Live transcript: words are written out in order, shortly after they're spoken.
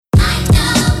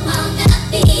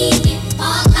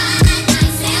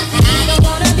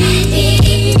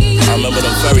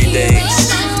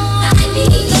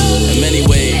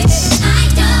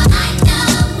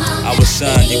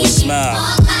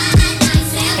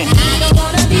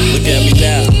at me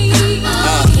now.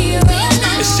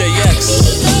 It's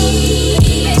JX.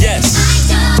 Yes.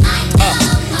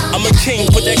 I'm a king,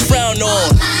 put that crown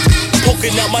on.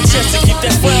 Poking out my chest to keep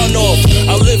that frown off.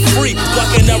 I live free,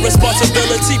 blocking out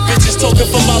responsibility. Bitches talking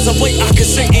for miles away, I can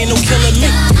say ain't no killing me.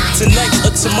 Tonight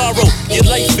or tomorrow, your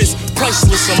life is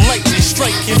priceless. I'm lightning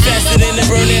striking faster than a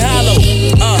burning hollow.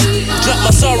 Drop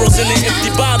my sorrows in an empty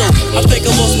bottle. I think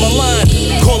I lost my line,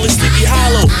 call it Sleepy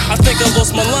Hollow. I think I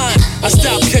lost my line, I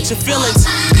stopped catching feelings.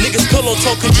 Niggas pillow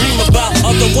talk and dream about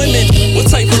other women.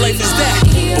 What type of life is that?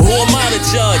 But who am I to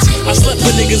judge? I slept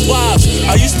with niggas' wives,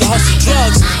 I used to hustle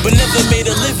drugs, but never made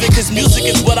a living, cause music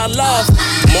is what I love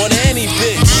more than any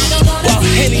bitch. While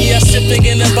Henny, I sit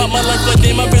thinking about my life like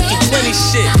damn, I've been through plenty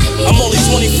shit. I'm only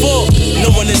 24,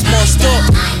 knowing it's monster.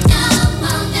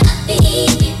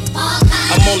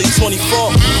 I'm only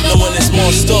 24, knowing it's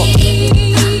monster.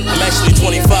 I'm actually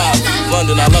 25,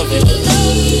 London, I love you.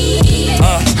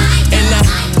 And I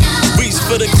reach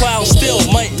for the clouds still,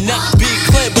 might not be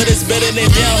clear, but it's better than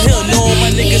downhill. Knowing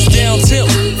my niggas down till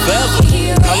forever.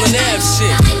 Holland Ave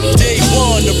shit. Day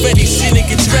one, already seen it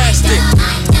get drastic.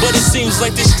 But it seems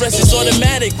like this stress is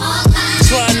automatic.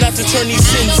 Trying not to turn these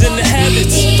sins into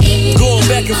habits. Going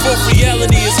back and forth,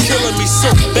 reality is killing me so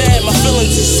bad. My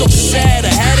feelings is so sad,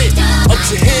 I had it up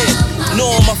to here.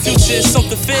 Knowing my future is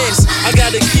something fierce. I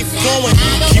gotta keep going,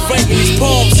 keep writing these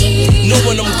poems.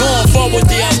 Knowing I'm going far with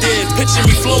the idea. Picture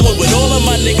me flowing with all of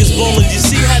my niggas rolling. You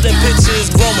see how that picture is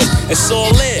growing. It's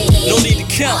all